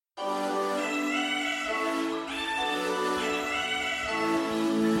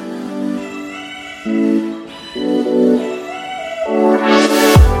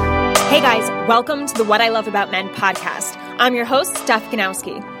Welcome to the What I Love About Men podcast. I'm your host, Steph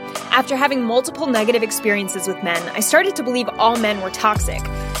Ganowski. After having multiple negative experiences with men, I started to believe all men were toxic.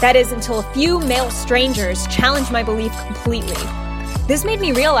 That is, until a few male strangers challenged my belief completely. This made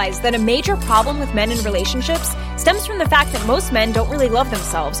me realize that a major problem with men in relationships stems from the fact that most men don't really love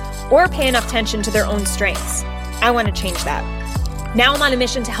themselves or pay enough attention to their own strengths. I want to change that. Now I'm on a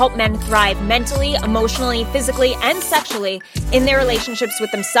mission to help men thrive mentally, emotionally, physically, and sexually in their relationships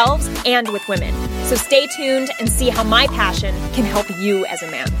with themselves and with women. So stay tuned and see how my passion can help you as a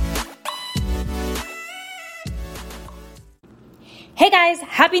man. Hey guys,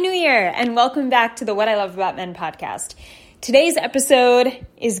 Happy New Year and welcome back to the What I Love About Men podcast. Today's episode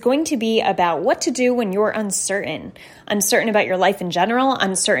is going to be about what to do when you're uncertain about your life in general,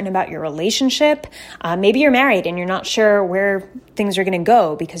 uncertain about your relationship. Maybe you're married and you're not sure where things are going to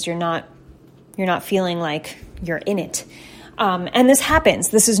go because you're not feeling like you're in it. And this happens.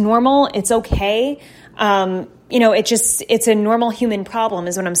 This is normal. It's okay. It's a normal human problem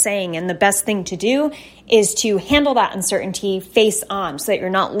is what I'm saying. And the best thing to do is to handle that uncertainty face on so that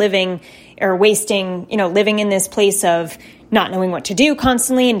you're not living in this place of not knowing what to do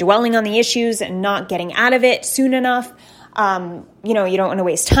constantly and dwelling on the issues and not getting out of it soon enough. You don't want to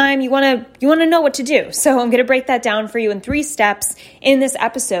waste time. You want to know what to do. So I'm going to break that down for you in 3 steps in this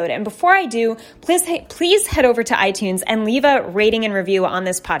episode. And before I do, please head over to iTunes and leave a rating and review on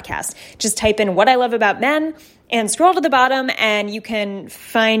this podcast. Just type in What I Love About Men and scroll to the bottom and you can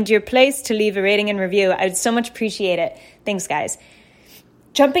find your place to leave a rating and review. I would so much appreciate it. Thanks, guys.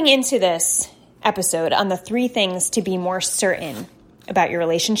 Jumping into this episode on the 3 things to be more certain about your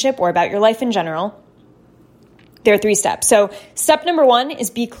relationship or about your life in general, there are 3 steps. So step number 1 is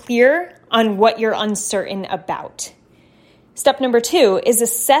be clear on what you're uncertain about. Step number 2 is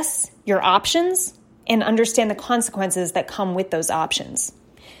assess your options and understand the consequences that come with those options.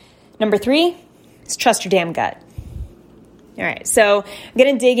 Number 3 is trust your damn gut. All right, so I'm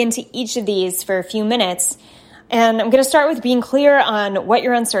going to dig into each of these for a few minutes. And I'm going to start with being clear on what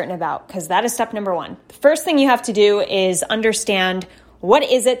you're uncertain about, because that is step number 1. The first thing you have to do is understand what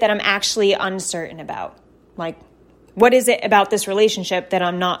is it that I'm actually uncertain about? Like, what is it about this relationship that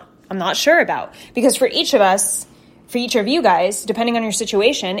I'm not sure about? Because for each of you guys, depending on your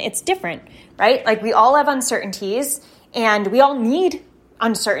situation, it's different, right? Like we all have uncertainties and we all need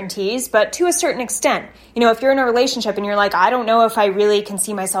uncertainties, but to a certain extent. If you're in a relationship and you're like, I don't know if I really can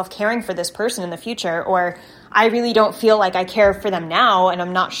see myself caring for this person in the future, or I really don't feel like I care for them now and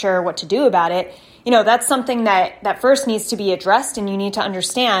I'm not sure what to do about it, that's something that first needs to be addressed, and you need to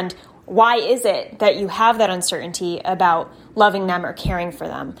understand why is it that you have that uncertainty about loving them or caring for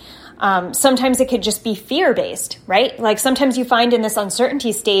them. Sometimes it could just be fear-based, right? Like sometimes you find in this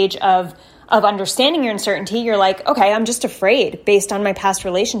uncertainty stage of understanding your uncertainty, you're like, okay, I'm just afraid based on my past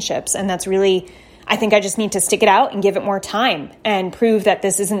relationships. And that's really, I think I just need to stick it out and give it more time and prove that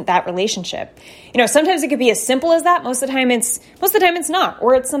this isn't that relationship. Sometimes it could be as simple as that. Most of the time it's not,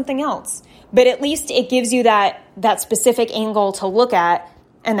 or it's something else. But at least it gives you that specific angle to look at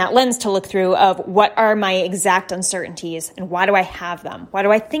and that lens to look through of what are my exact uncertainties and why do I have them? Why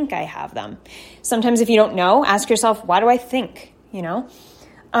do I think I have them? Sometimes if you don't know, ask yourself, why do I think,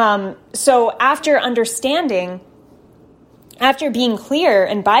 So after being clear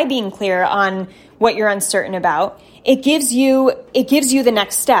and by being clear on what you're uncertain about, it gives you the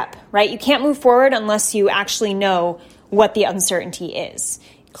next step, right? You can't move forward unless you actually know what the uncertainty is.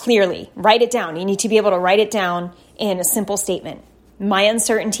 Clearly, write it down. You need to be able to write it down in a simple statement. My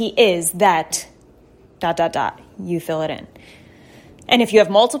uncertainty is that ... You fill it in. And if you have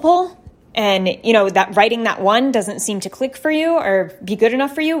multiple and, that writing that one doesn't seem to click for you or be good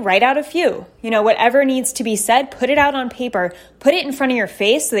enough for you, write out a few. Whatever needs to be said, put it out on paper, put it in front of your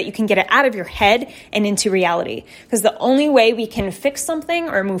face so that you can get it out of your head and into reality. Because the only way we can fix something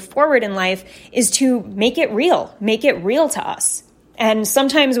or move forward in life is to make it real to us. And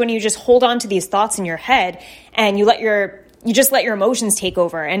sometimes when you just hold on to these thoughts in your head and you just let your emotions take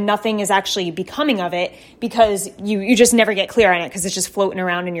over and nothing is actually becoming of it because you just never get clear on it because it's just floating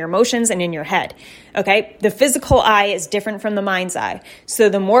around in your emotions and in your head. Okay. The physical eye is different from the mind's eye. So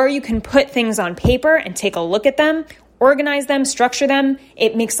the more you can put things on paper and take a look at them, organize them, structure them,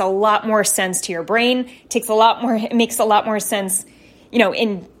 it makes a lot more sense to your brain. It makes a lot more sense,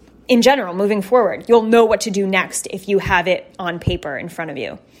 in general, moving forward. You'll know what to do next if you have it on paper in front of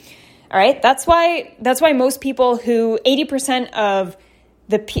you. All right. That's why most people 80% of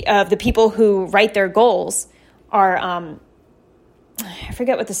the people who write their goals are, I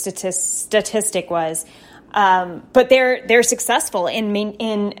forget what the statistic was, but they're successful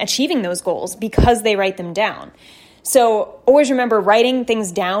in achieving those goals because they write them down. So always remember, writing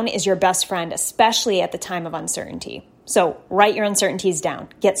things down is your best friend, especially at the time of uncertainty. So write your uncertainties down.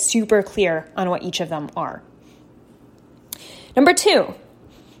 Get super clear on what each of them are. Number 2,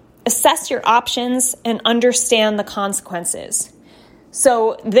 assess your options and understand the consequences.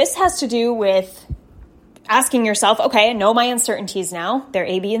 So this has to do with asking yourself, okay, I know my uncertainties now. They're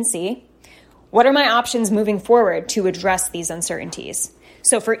A, B, and C. What are my options moving forward to address these uncertainties?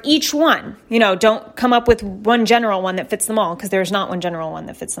 So for each one, don't come up with one general one that fits them all, because there's not one general one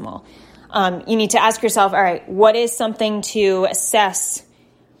that fits them all. You need to ask yourself, all right, what is something to assess,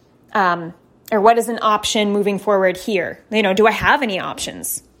 or what is an option moving forward here? Do I have any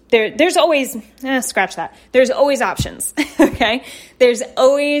options? There's always, scratch that. There's always options, okay?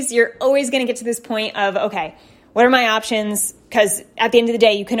 You're always going to get to this point of, okay, what are my options? Because at the end of the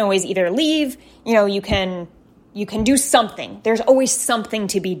day, you can always either leave, you can do something. There's always something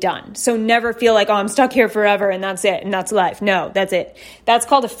to be done. So never feel like, I'm stuck here forever and that's it and that's life. No, that's it. That's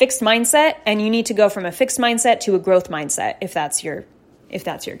called a fixed mindset, and you need to go from a fixed mindset to a growth mindset if that's your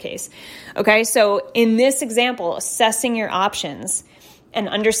case. Okay, so in this example, assessing your options and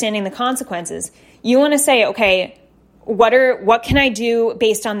understanding the consequences, you want to say, okay, what can I do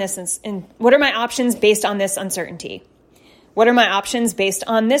based on this, and what are my options based on this uncertainty? What are my options based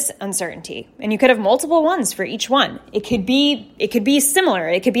on this uncertainty? And you could have multiple ones for each one. It could be similar.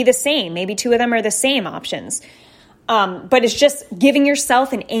 It could be the same. Maybe 2 of them are the same options. But it's just giving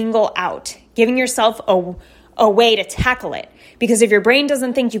yourself an angle out, giving yourself a way to tackle it. Because if your brain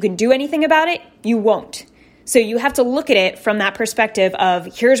doesn't think you can do anything about it, you won't. So you have to look at it from that perspective of,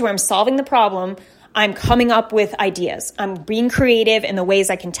 here's where I'm solving the problem. I'm coming up with ideas. I'm being creative in the ways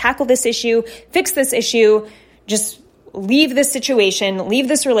I can tackle this issue, fix this issue, just leave this situation, leave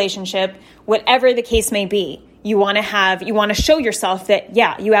this relationship, whatever the case may be. You want to show yourself that,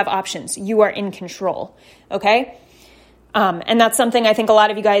 you have options. You are in control. Okay. And that's something I think a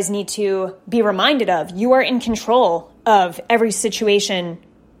lot of you guys need to be reminded of. You are in control of every situation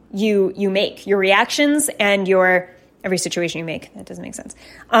you make, your reactions and every situation you make. That doesn't make sense.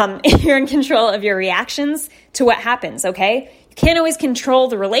 You're in control of your reactions to what happens. Okay. You can't always control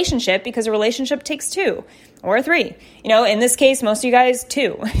the relationship, because a relationship takes 2 or 3. In this case, most of you guys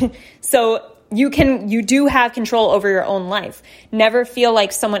 2. So you do have control over your own life. Never feel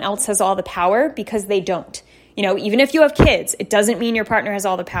like someone else has all the power, because they don't. Even if you have kids, it doesn't mean your partner has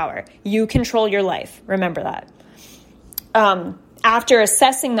all the power. You control your life. Remember that. After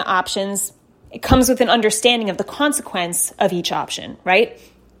assessing the options, it comes with an understanding of the consequence of each option, right?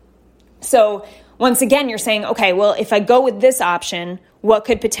 So once again, you're saying, okay, well, if I go with this option, what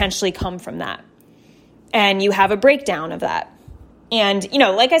could potentially come from that? And you have a breakdown of that. And,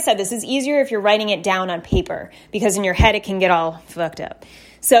 like I said, this is easier if you're writing it down on paper, because in your head, it can get all fucked up.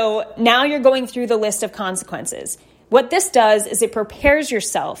 So now you're going through the list of consequences. What this does is it prepares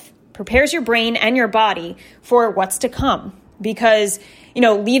your brain and your body for what's to come. Because,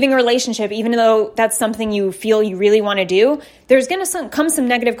 leaving a relationship, even though that's something you feel you really want to do, there's going to come some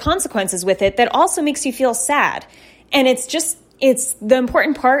negative consequences with it that also makes you feel sad. And the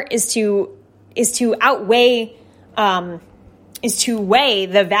important part is to weigh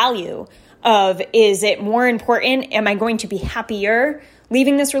the value of, is it more important? Am I going to be happier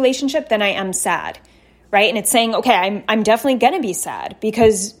leaving this relationship than I am sad? Right? And it's saying, okay, I'm definitely going to be sad,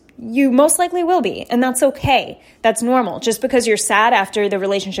 because you most likely will be. And that's okay. That's normal. Just because you're sad after the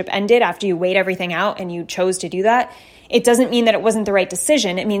relationship ended, after you weighed everything out and you chose to do that, it doesn't mean that it wasn't the right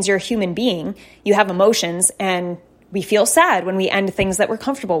decision. It means you're a human being. You have emotions, and we feel sad when we end things that we're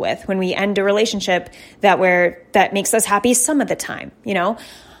comfortable with, when we end a relationship that makes us happy some of the time,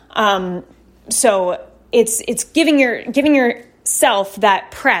 So it's giving yourself that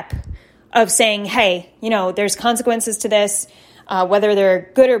prep of saying, hey, there's consequences to this. Whether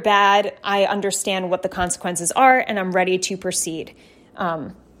they're good or bad, I understand what the consequences are, and I'm ready to proceed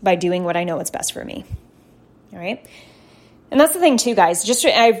by doing what I know is best for me. All right. And that's the thing too, guys.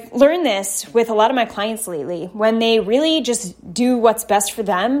 I've learned this with a lot of my clients lately. When they really just do what's best for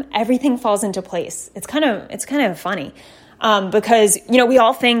them, everything falls into place. It's kind of funny because we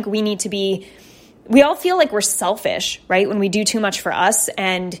all think we all feel like we're selfish, right? When we do too much for us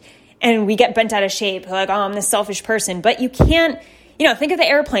and we get bent out of shape, like, oh, I'm this selfish person. But you can't, think of the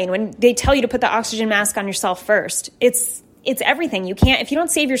airplane when they tell you to put the oxygen mask on yourself first. It's everything. If you don't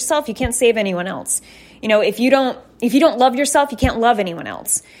save yourself, you can't save anyone else. If you don't love yourself, you can't love anyone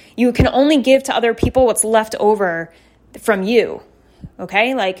else. You can only give to other people what's left over from you.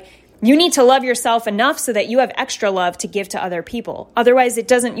 Okay? Like, you need to love yourself enough so that you have extra love to give to other people. Otherwise, you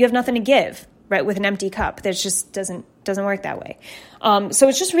have nothing to give, right? With an empty cup. That just doesn't work that way. So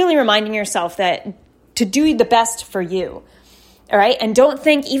it's just really reminding yourself that to do the best for you. All right. And don't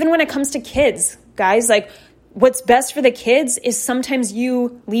think, even when it comes to kids, guys, like what's best for the kids is sometimes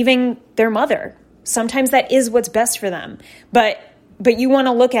you leaving their mother. Sometimes that is what's best for them. But you want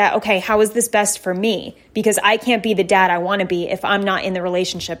to look at, okay, how is this best for me? Because I can't be the dad I want to be if I'm not in the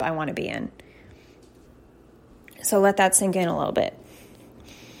relationship I want to be in. So let that sink in a little bit.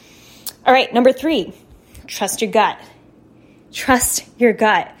 All right, number 3, trust your gut. Trust your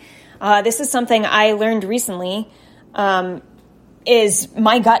gut. This is something I learned recently, is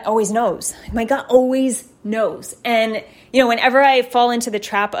my gut always knows. My gut always knows. And, whenever I fall into the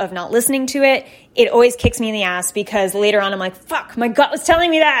trap of not listening to it, it always kicks me in the ass because later on I'm like, fuck, my gut was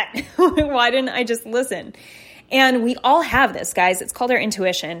telling me that. Why didn't I just listen? And we all have this, guys. It's called our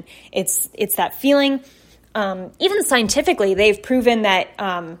intuition. It's that feeling. Even scientifically, they've proven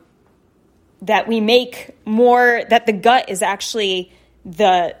that we make more, that the gut is actually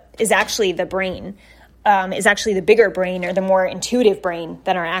the brain, is actually the bigger brain or the more intuitive brain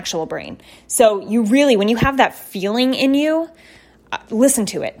than our actual brain. So you really, when you have that feeling in you, listen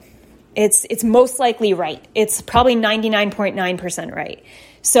to it. It's most likely right. It's probably 99.9% right.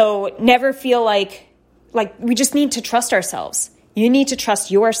 So never feel like we just need to trust ourselves. You need to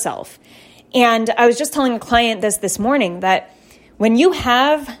trust yourself. And I was just telling a client this morning that when you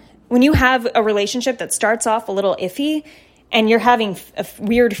have a relationship that starts off a little iffy and you're having a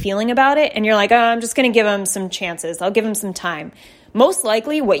weird feeling about it and you're like, oh, I'm just going to give him some chances. I'll give him some time. Most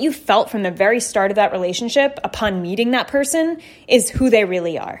likely what you felt from the very start of that relationship upon meeting that person is who they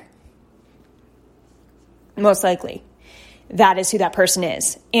really are. Most likely. That is who that person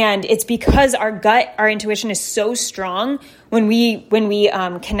is. And it's because our gut, our intuition is so strong when we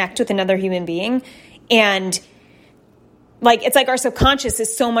connect with another human being. And it's like our subconscious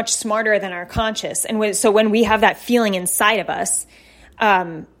is so much smarter than our conscious. And so when we have that feeling inside of us,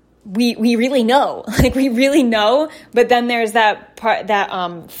 we really know, we really know, but then there's that part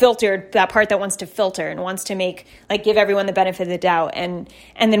that filtered, that part that wants to filter and wants to give everyone the benefit of the doubt. And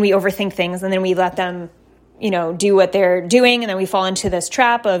then we overthink things and then we let them do what they're doing. And then we fall into this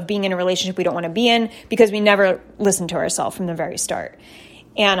trap of being in a relationship we don't want to be in because we never listen to ourselves from the very start.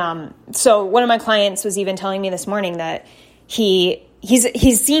 And so one of my clients was even telling me this morning that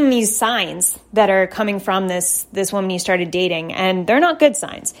he's seeing these signs that are coming from this woman he started dating, and they're not good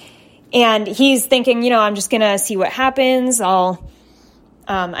signs. And he's thinking, I'm just going to see what happens.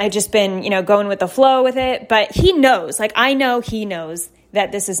 I've just been, going with the flow with it. But he knows, I know he knows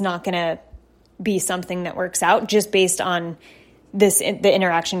that this is not going to be something that works out just based on the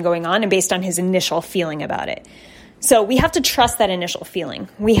interaction going on and based on his initial feeling about it. So we have to trust that initial feeling.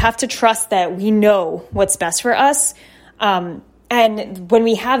 We have to trust that we know what's best for us. And when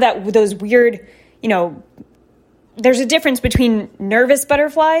we have those weird, there's a difference between nervous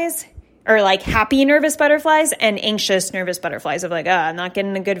butterflies or happy nervous butterflies and anxious nervous butterflies of I'm not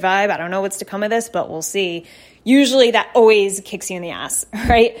getting a good vibe. I don't know what's to come of this, but we'll see. Usually that always kicks you in the ass,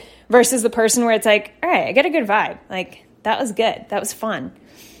 right? Versus the person where it's all right, I get a good vibe. That was good. That was fun.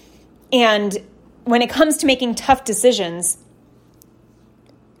 And when it comes to making tough decisions,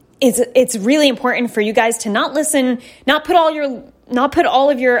 it's really important for you guys to not listen, not put all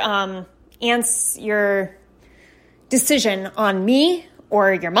of your your decision on me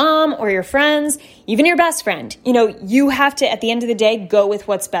or your mom or your friends, even your best friend. You have to, at the end of the day, go with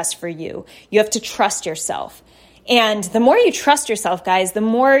what's best for you. You have to trust yourself. And the more you trust yourself, guys, the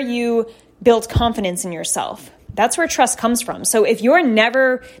more you build confidence in yourself. That's where trust comes from. So if you're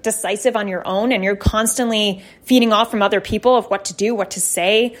never decisive on your own and you're constantly feeding off from other people of what to do, what to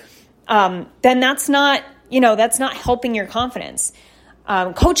say, then that's not helping your confidence.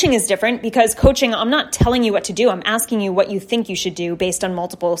 Coaching is different because coaching, I'm not telling you what to do. I'm asking you what you think you should do based on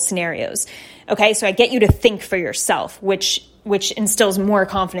multiple scenarios. Okay. So I get you to think for yourself, which instills more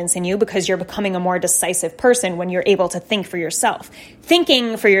confidence in you because you're becoming a more decisive person when you're able to think for yourself.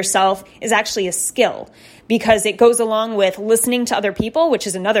 Thinking for yourself is actually a skill because it goes along with listening to other people, which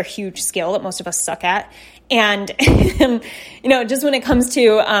is another huge skill that most of us suck at. And, just when it comes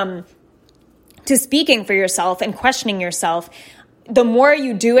to speaking for yourself and questioning yourself, the more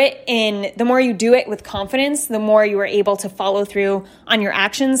you do it with confidence, the more you are able to follow through on your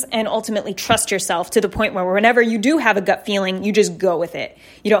actions and ultimately trust yourself to the point where whenever you do have a gut feeling, you just go with it.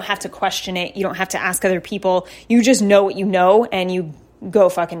 You don't have to question it. You don't have to ask other people. You just know what you know and you go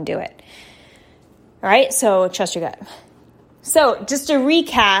fucking do it. All right. So trust your gut. So just to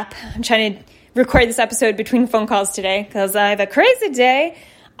recap, I'm trying to record this episode between phone calls today because I have a crazy day.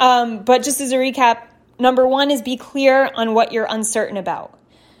 But just as a recap, number 1 is be clear on what you're uncertain about.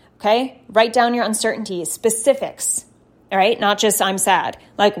 Okay? Write down your uncertainties, specifics. All right. Not just I'm sad.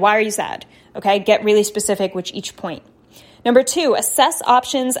 Like, why are you sad? Okay. Get really specific with each point. Number 2, assess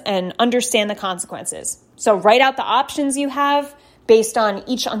options and understand the consequences. So write out the options you have based on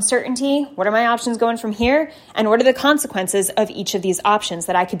each uncertainty. What are my options going from here? And what are the consequences of each of these options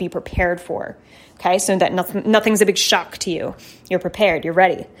that I could be prepared for? Okay, so that nothing's a big shock to you. You're prepared. You're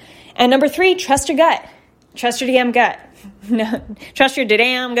ready. And number 3, trust your gut. Trust your damn gut. No, trust your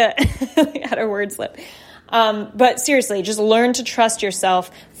damn gut. I had a word slip. But seriously, just learn to trust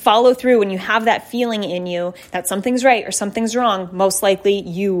yourself. Follow through when you have that feeling in you that something's right or something's wrong. Most likely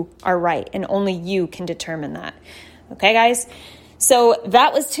you are right, and only you can determine that. Okay, guys? So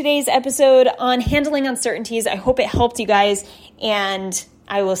that was today's episode on handling uncertainties. I hope it helped you guys, and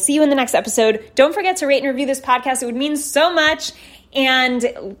I will see you in the next episode. Don't forget to rate and review this podcast. It would mean so much.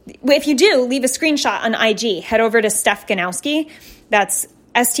 And if you do, leave a screenshot on IG. Head over to Steph Ganowski. That's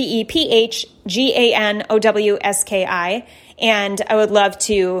StepGanowski. And I would love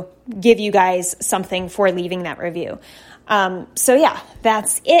to give you guys something for leaving that review. So yeah,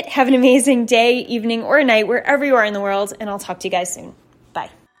 that's it. Have an amazing day, evening, or night, wherever you are in the world. And I'll talk to you guys soon.